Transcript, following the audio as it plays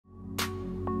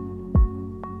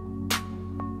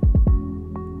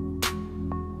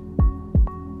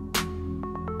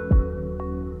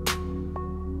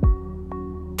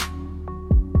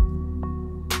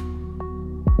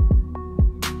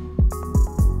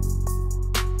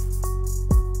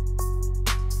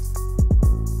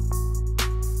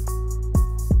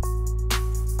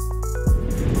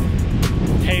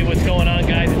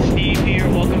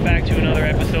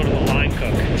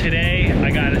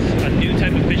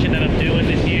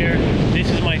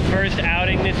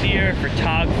for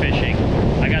tog fishing.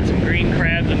 I got some green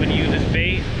crabs I'm gonna use as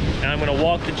bait, and I'm gonna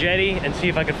walk the jetty and see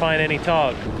if I can find any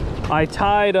tog. I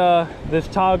tied this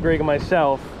tog rig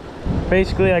myself.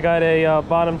 Basically, I got a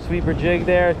bottom sweeper jig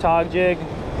there, tog jig,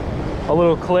 a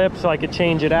little clip so I could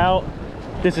change it out.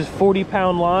 This is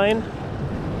 40-pound line,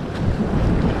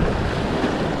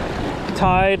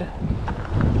 tied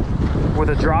with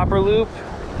a dropper loop,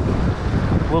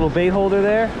 little bait holder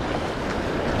there,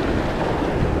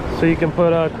 so you can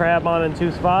put a crab on in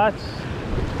 2 spots,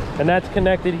 and that's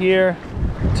connected here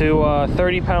to a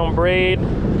 30-pound braid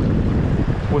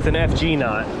with an FG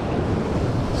knot.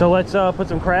 So let's put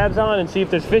some crabs on and see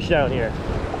if there's fish down here.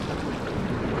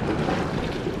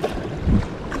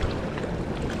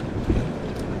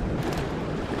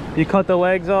 You cut the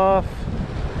legs off,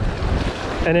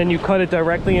 and then you cut it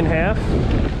directly in half,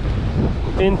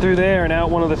 in through there and out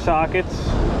one of the sockets,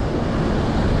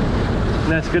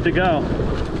 and that's good to go.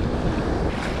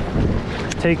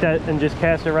 Take that and just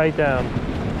cast it right down.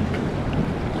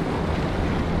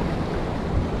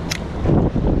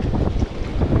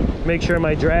 Make sure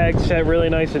my drag's set really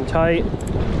nice and tight.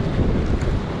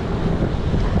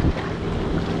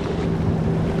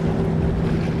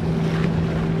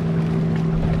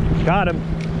 Got him.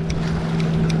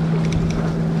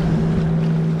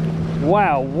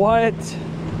 Wow, what?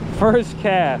 First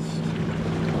cast.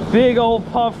 Big old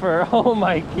puffer. Oh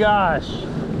my gosh.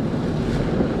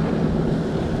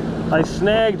 I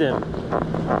snagged him.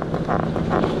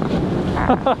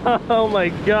 Oh my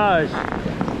gosh.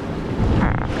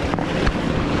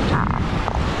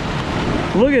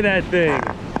 Look at that thing.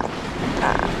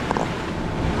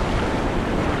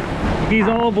 He's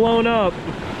all blown up.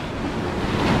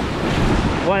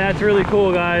 Wow, that's really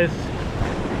cool, guys.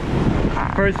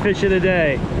 First fish of the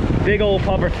day. Big old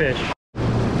puffer fish.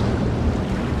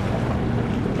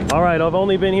 All right, I've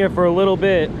only been here for a little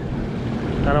bit,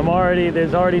 and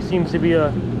there's already seems to be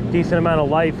a decent amount of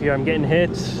life here. I'm getting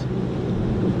hits.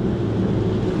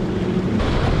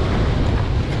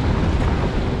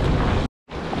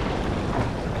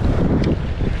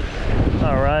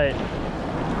 All right.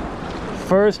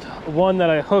 First one that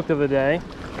I hooked of the day.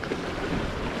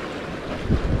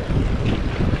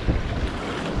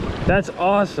 That's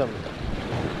awesome.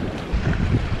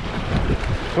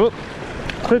 Whoop.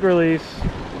 Quick release.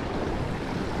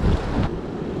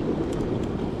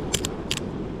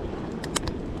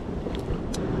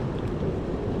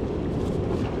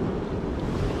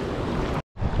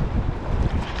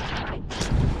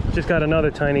 Just got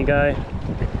another tiny guy.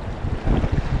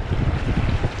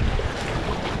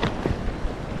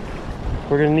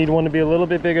 We're gonna need one to be a little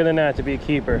bit bigger than that to be a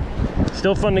keeper.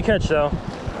 Still fun to catch though.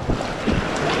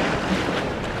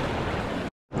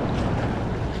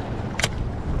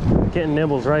 Getting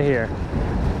nibbles right here.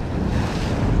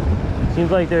 Seems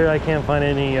like I can't find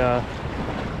any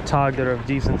tog that are of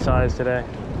decent size today.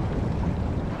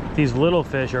 These little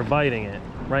fish are biting it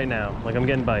right now. Like I'm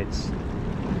getting bites.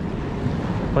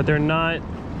 But they're not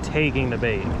taking the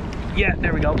bait. Yeah,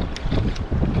 there we go.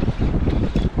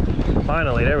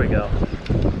 Finally, there we go.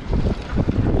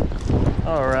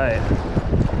 All right.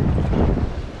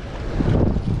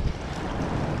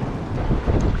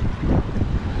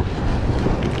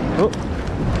 Oh,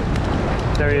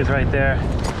 there he is right there.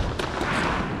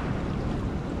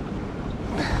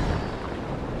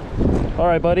 All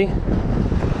right, buddy.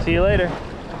 See you later.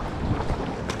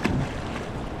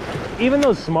 Even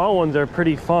those small ones are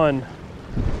pretty fun.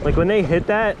 Like when they hit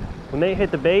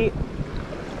the bait,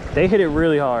 they hit it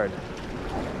really hard.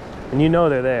 And you know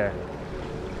they're there.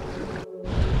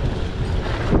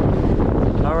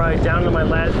 All right, down to my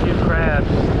last few crabs.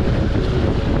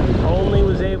 Only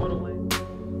was able to lay.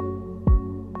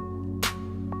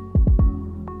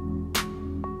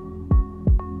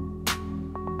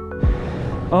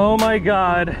 Oh my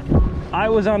God. I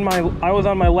was on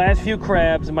my last few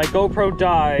crabs, my GoPro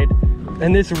died,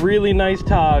 and this really nice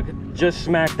tog just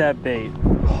smacked that bait.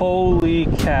 Holy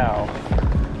cow.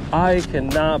 I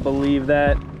cannot believe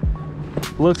that.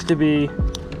 Looks to be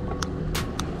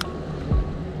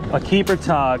a keeper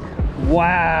tog.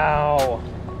 Wow.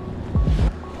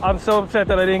 I'm so upset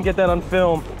that I didn't get that on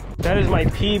film. That is my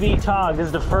PB tog. This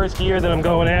is the first year that I'm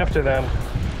going after them.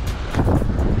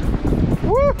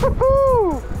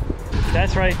 Woo-hoo-hoo!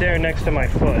 That's right there next to my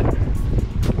foot.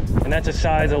 And that's a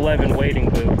size 11 wading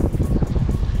boot.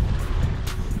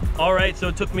 All right, so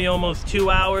it took me almost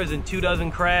 2 hours and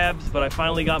 24 crabs, but I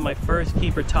finally got my first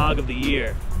keeper tog of the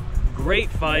year. Great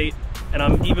fight, and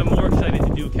I'm even more excited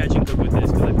to do catch and cook with this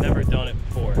because I've never done it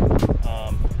before.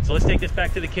 So let's take this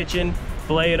back to the kitchen,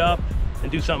 fillet it up,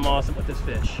 and do something awesome with this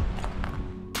fish.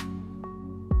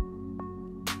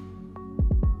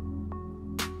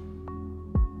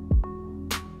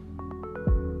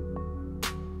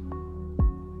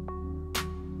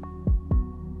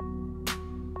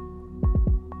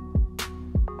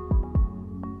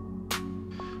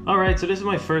 Alright, so this is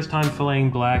my first time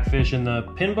filleting blackfish, and the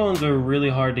pin bones are really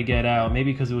hard to get out,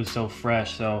 maybe because it was so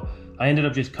fresh, so I ended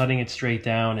up just cutting it straight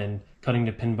down and cutting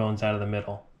the pin bones out of the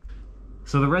middle.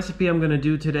 So the recipe I'm going to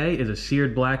do today is a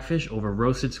seared blackfish over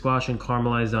roasted squash and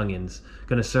caramelized onions.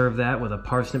 Going to serve that with a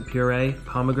parsnip puree,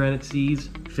 pomegranate seeds,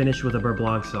 finished with a Beurre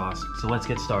Blanc sauce. So let's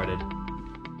get started.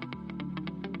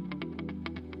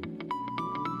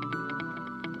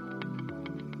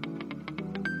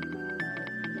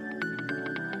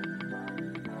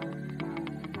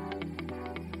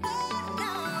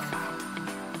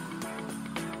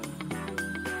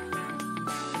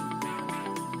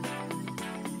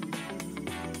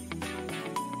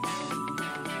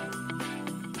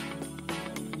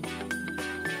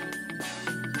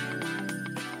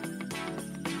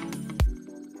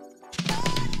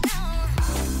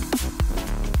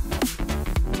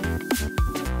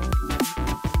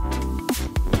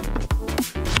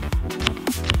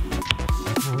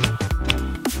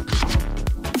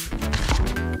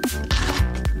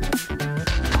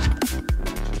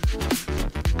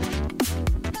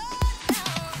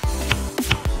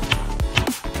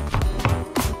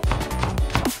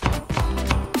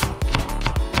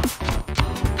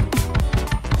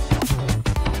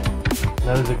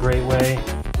 That is a great way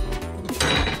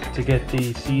to get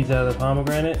the seeds out of the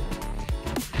pomegranate.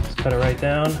 Just cut it right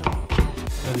down.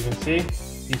 As you can see,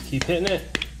 just keep hitting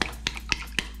it.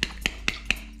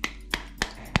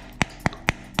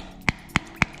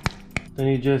 Then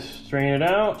you just strain it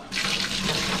out.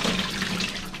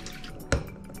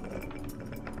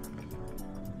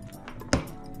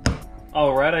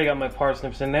 Alright, I got my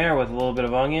parsnips in there with a little bit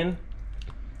of onion.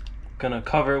 Gonna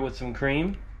cover it with some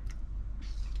cream.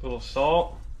 A little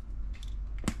salt,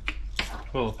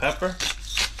 a little pepper.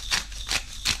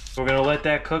 We're gonna let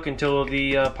that cook until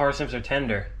the parsnips are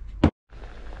tender.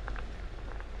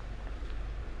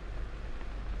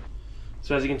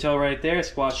 So as you can tell right there,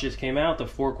 squash just came out, the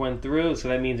fork went through, so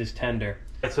that means it's tender.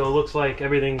 So it looks like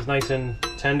everything's nice and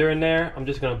tender in there. I'm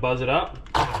just gonna buzz it up.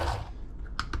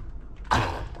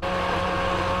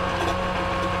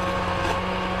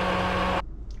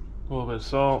 A little bit of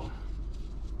salt.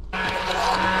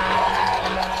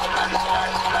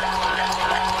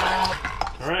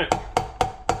 Alright,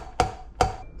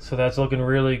 so that's looking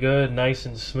really good, nice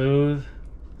and smooth,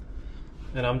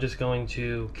 and I'm just going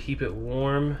to keep it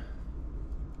warm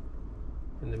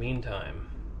in the meantime.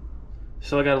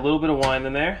 So I got a little bit of wine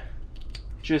in there,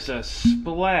 just a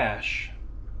splash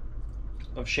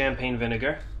of champagne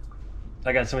vinegar.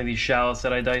 I got some of these shallots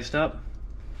that I diced up.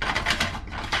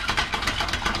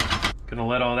 Gonna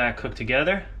let all that cook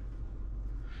together,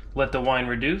 let the wine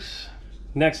reduce.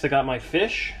 Next I got my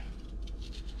fish.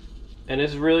 And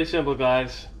it's really simple,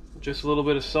 guys. Just a little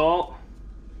bit of salt,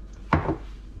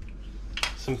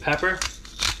 some pepper,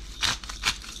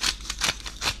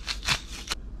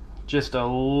 just a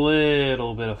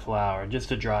little bit of flour, just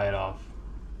to dry it off.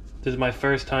 This is my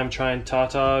first time trying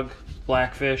Tautog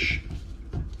blackfish,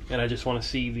 and I just want to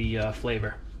see the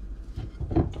flavor.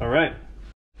 All right.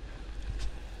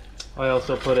 I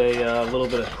also put a little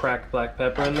bit of cracked black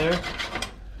pepper in there.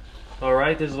 All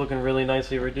right, this is looking really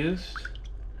nicely reduced.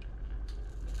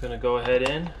 Gonna go ahead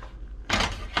in,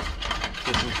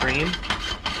 get some cream,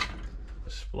 a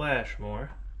splash more.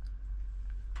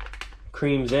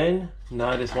 Cream's in, now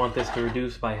I just want this to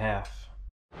reduce by half.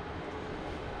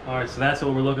 Alright, so that's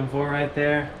what we're looking for right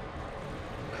there.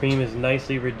 Cream is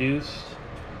nicely reduced.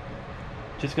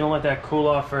 Just gonna let that cool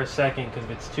off for a second, because if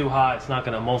it's too hot, it's not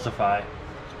gonna emulsify.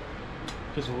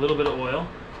 Just a little bit of oil.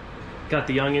 Got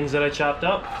the onions that I chopped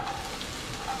up.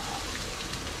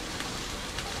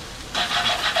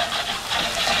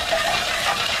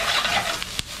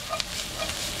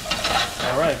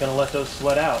 Alright, gonna let those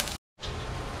sweat out.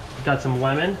 Got some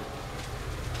lemon.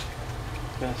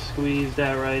 Gonna squeeze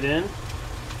that right in.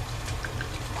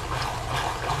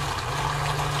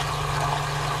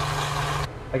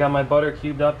 I got my butter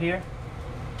cubed up here.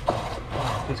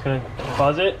 Just gonna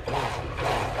buzz it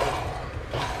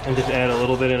and just add a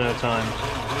little bit in at a time.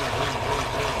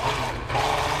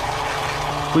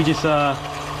 We just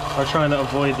are trying to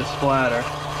avoid the splatter.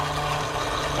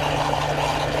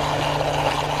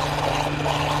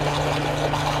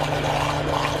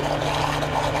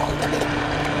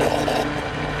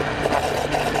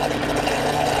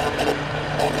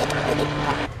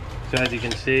 So as you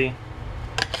can see,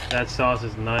 that sauce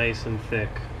is nice and thick.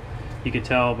 You can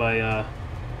tell by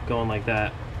going like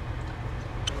that.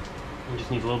 You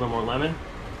just need a little bit more lemon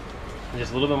and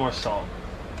just a little bit more salt.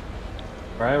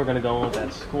 All right, we're gonna go in with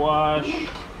that squash,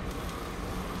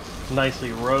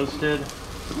 nicely roasted.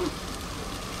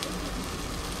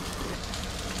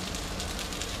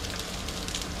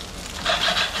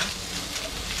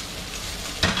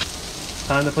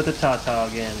 Time to put the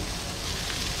tautog in.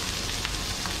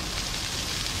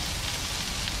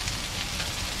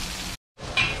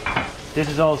 This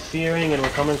is all searing and we're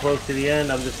coming close to the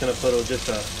end. I'm just gonna put just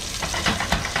a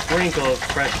sprinkle of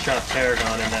fresh chopped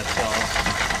tarragon in that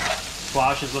sauce.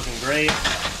 Squash is looking great.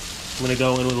 I'm gonna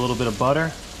go in with a little bit of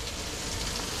butter.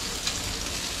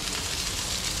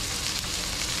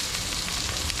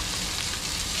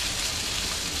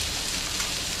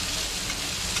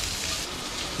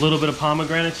 A little bit of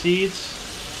pomegranate seeds.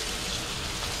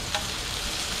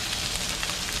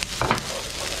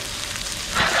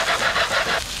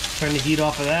 Turn the heat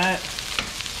off of that.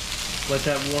 Let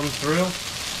that warm through.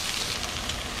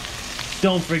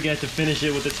 Don't forget to finish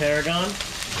it with the tarragon.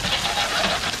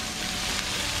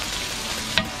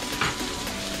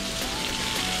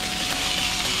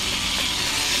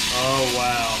 Oh,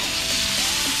 wow.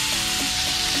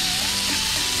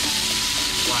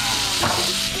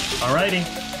 Wow. Alrighty,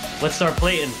 let's start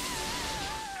plating.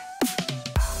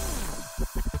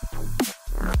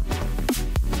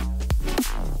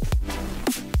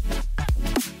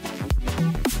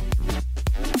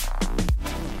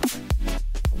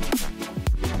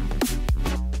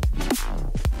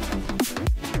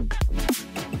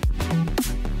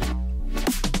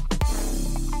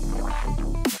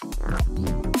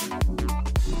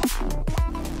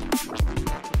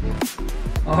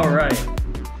 All right,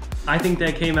 I think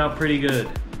that came out pretty good.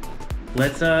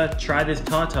 Let's try this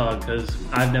tautog because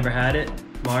I've never had it.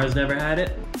 Mara's never had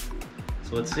it.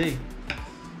 So let's see.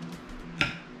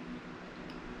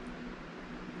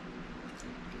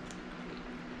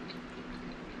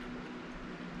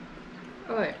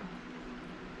 Oh yeah.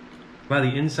 Wow,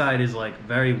 the inside is like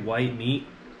very white meat.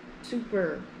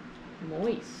 Super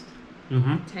moist.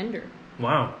 Mm-hmm. Tender.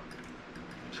 Wow.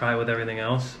 Try it with everything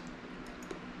else.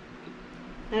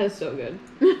 That is so good.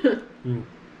 Mm.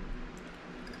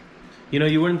 You know,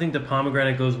 you wouldn't think the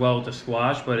pomegranate goes well with the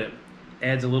squash, but it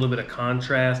adds a little bit of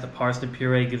contrast. The parsnip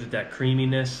puree gives it that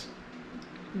creaminess.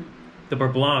 Mm. The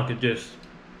Beurre Blanc, it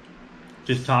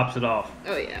just tops it off.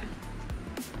 Oh yeah.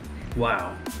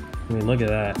 Wow. I mean, look at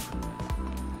that.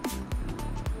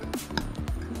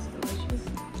 It's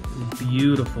delicious.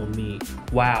 Beautiful meat.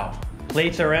 Wow.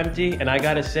 Plates are empty, and I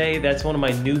gotta say, that's one of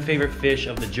my new favorite fish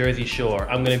of the Jersey Shore.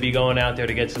 I'm gonna be going out there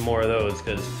to get some more of those,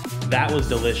 because that was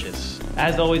delicious.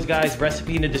 As always, guys,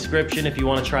 recipe in the description if you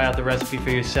wanna try out the recipe for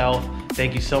yourself.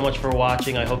 Thank you so much for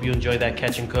watching. I hope you enjoyed that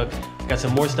Catch and Cook. Got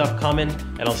some more stuff coming,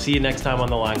 and I'll see you next time on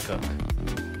The Line Cook.